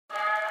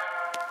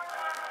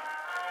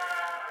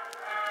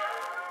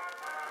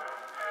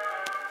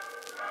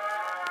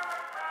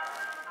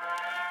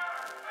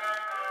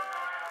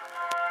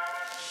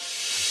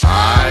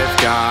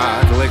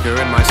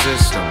my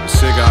system,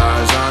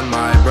 cigars on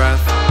my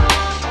breath.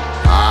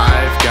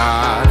 I've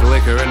got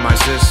liquor in my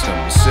system,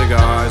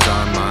 cigars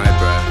on my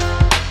breath.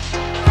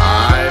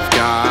 I've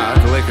got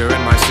liquor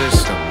in my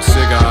system,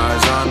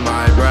 cigars on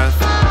my breath.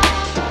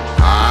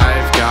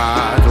 I've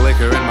got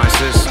liquor in my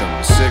system,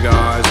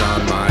 cigars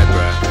on my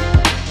breath.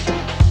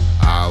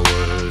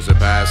 Hours are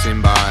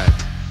passing by,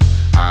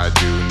 I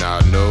do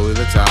not know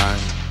the time.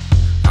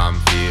 I'm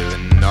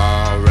feeling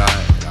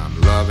alright,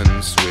 I'm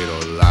loving sweet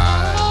old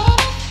life.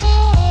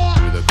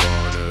 Through the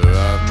corner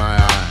of my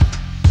eye,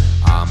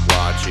 I'm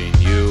watching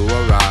you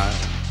arrive.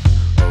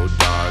 Oh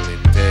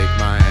darling, take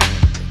my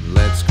hand and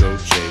let's go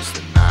chase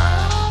the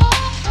night.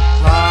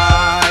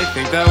 I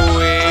think that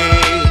we're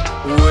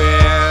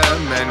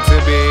meant to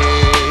be,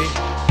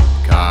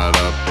 caught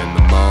up in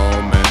the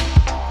moment,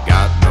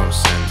 got no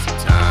sense of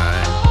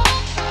time.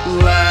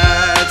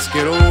 Let's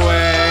get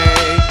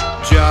away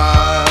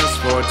just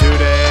for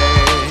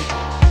today,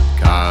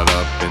 caught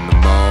up in the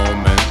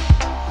moment,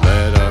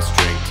 let us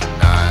drink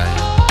tonight.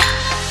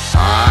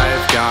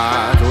 I've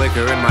got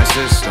liquor in my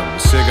system,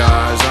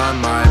 cigars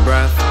on my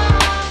breath.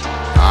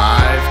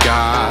 I've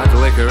got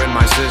liquor in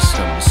my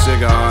system,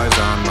 cigars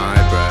on my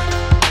breath.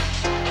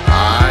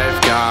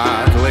 I've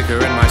got liquor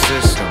in my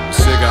system,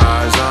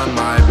 cigars on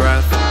my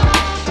breath.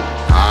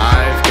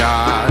 I've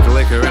got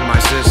liquor in my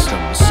system,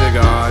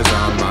 cigars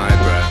on my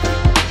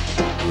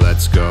breath.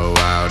 Let's go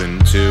out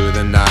into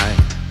the night,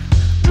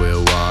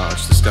 we'll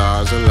watch the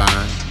stars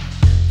align.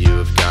 You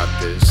have got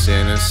this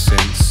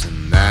innocence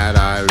and that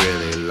I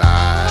really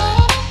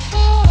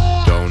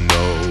like. Don't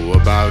know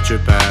about your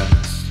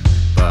past,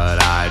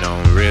 but I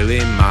don't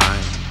really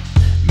mind.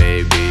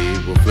 Maybe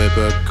we'll flip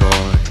a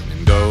coin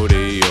and go to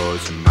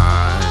yours and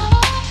mine.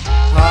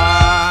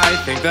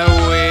 I think that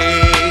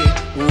we're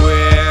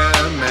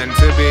meant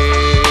to be,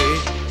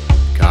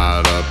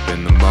 caught up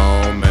in the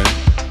moment,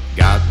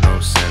 got no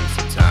sense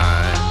of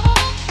time.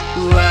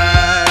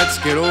 Let's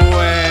get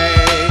away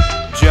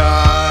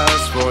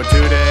just for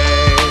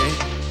today,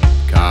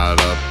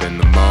 caught up in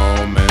the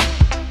moment,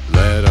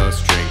 let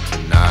us drink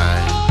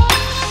tonight.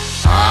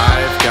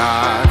 I've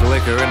got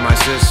liquor in my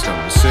system,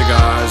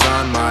 cigars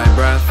on my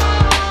breath.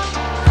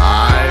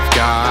 I've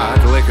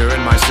got liquor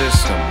in my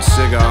system,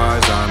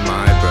 cigars on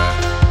my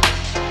breath.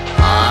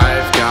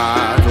 I've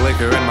got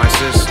liquor in my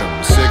system,